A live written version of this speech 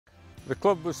The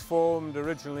club was formed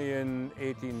originally in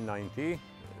 1890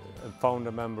 and founder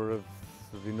member of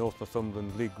the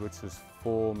Northumberland League, which was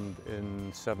formed in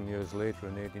 7 years later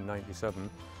in 1897.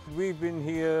 We've been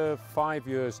here 5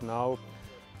 years now.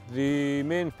 The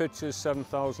main pitch is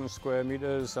 7,000 square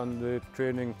metres and the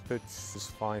training pitch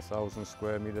is 5,000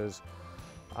 square metres,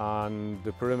 and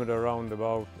the perimeter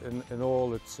roundabout, in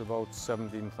all it's about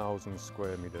 17,000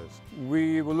 square metres.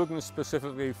 We were looking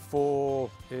specifically for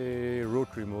a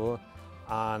rotary mower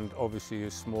and obviously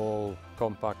a small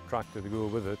compact tractor to go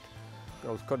with it.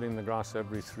 I was cutting the grass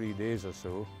every 3 days or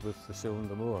so with the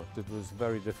cylinder mower. It was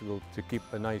very difficult to keep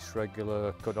a nice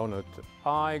regular cut on it.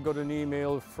 I got an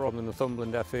email from the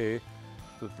Northumberland FA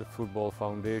that the Football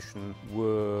Foundation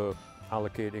were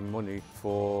allocating money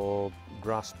for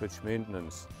grass pitch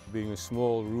maintenance. Being a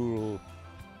small rural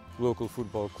local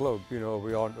football club, you know,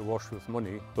 we aren't awash with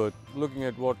money, but looking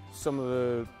at what some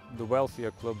of the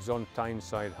wealthier clubs on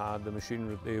Tyneside had, the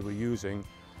machinery that they were using,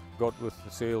 got with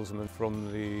the salesman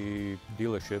from the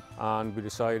dealership, and we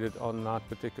decided on that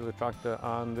particular tractor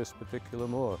and this particular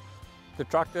mower. The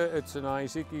tractor, it's an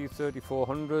Iseki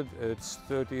 3400, it's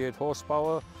 38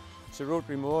 horsepower. It's a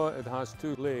rotary mower, it has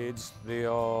 2 blades, they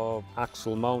are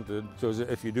axle mounted, so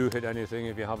if you do hit anything,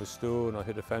 if you have a stone or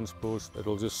hit a fence post,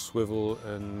 it'll just swivel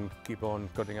and keep on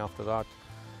cutting after that.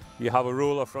 You have a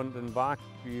roller front and back,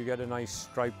 you get a nice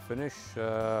stripe finish,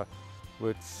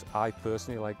 which I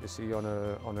personally like to see on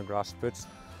a grass pitch.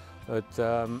 But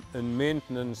and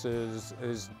maintenance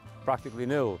is practically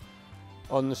nil.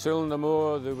 On the cylinder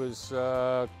mower there was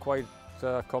quite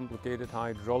complicated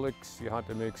hydraulics. You had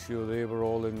to make sure they were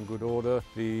all in good order.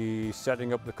 The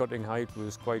setting up the cutting height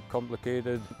was quite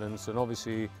complicated, and so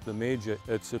obviously the major,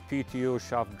 it's a PTO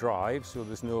shaft drive, so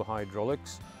there's no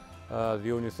hydraulics.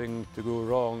 The only thing to go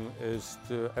wrong is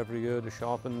every year to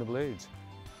sharpen the blades.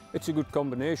 It's a good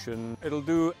combination. It'll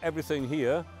do everything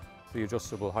here. The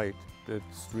adjustable height,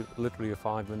 it's literally a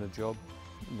 5-minute job.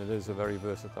 It is a very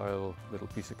versatile little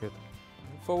piece of kit.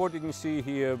 For what you can see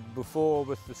here, before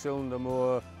with the cylinder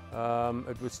mower,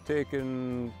 it was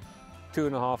taking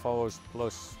 2.5 hours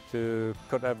plus to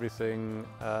cut everything.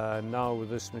 Now with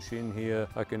this machine here,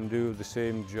 I can do the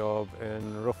same job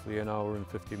in roughly 1 hour and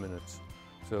 50 minutes.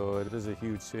 So it is a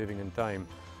huge saving in time.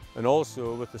 And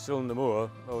also with the cylinder mower,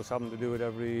 I was having to do it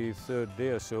every 3rd day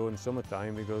or so in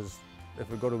summertime, because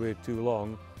if it got away too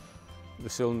long, the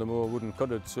cylinder mower wouldn't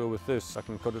cut it. So with this, I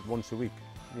can cut it once a week.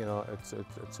 You know,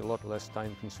 it's a lot less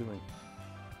time consuming.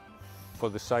 For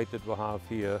the site that we have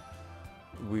here,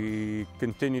 we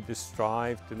continue to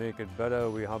strive to make it better.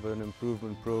 We have an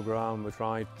improvement program. We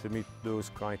try to meet those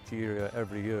criteria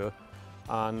every year.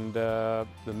 And the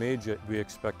major, we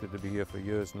expect it to be here for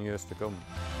years and years to come.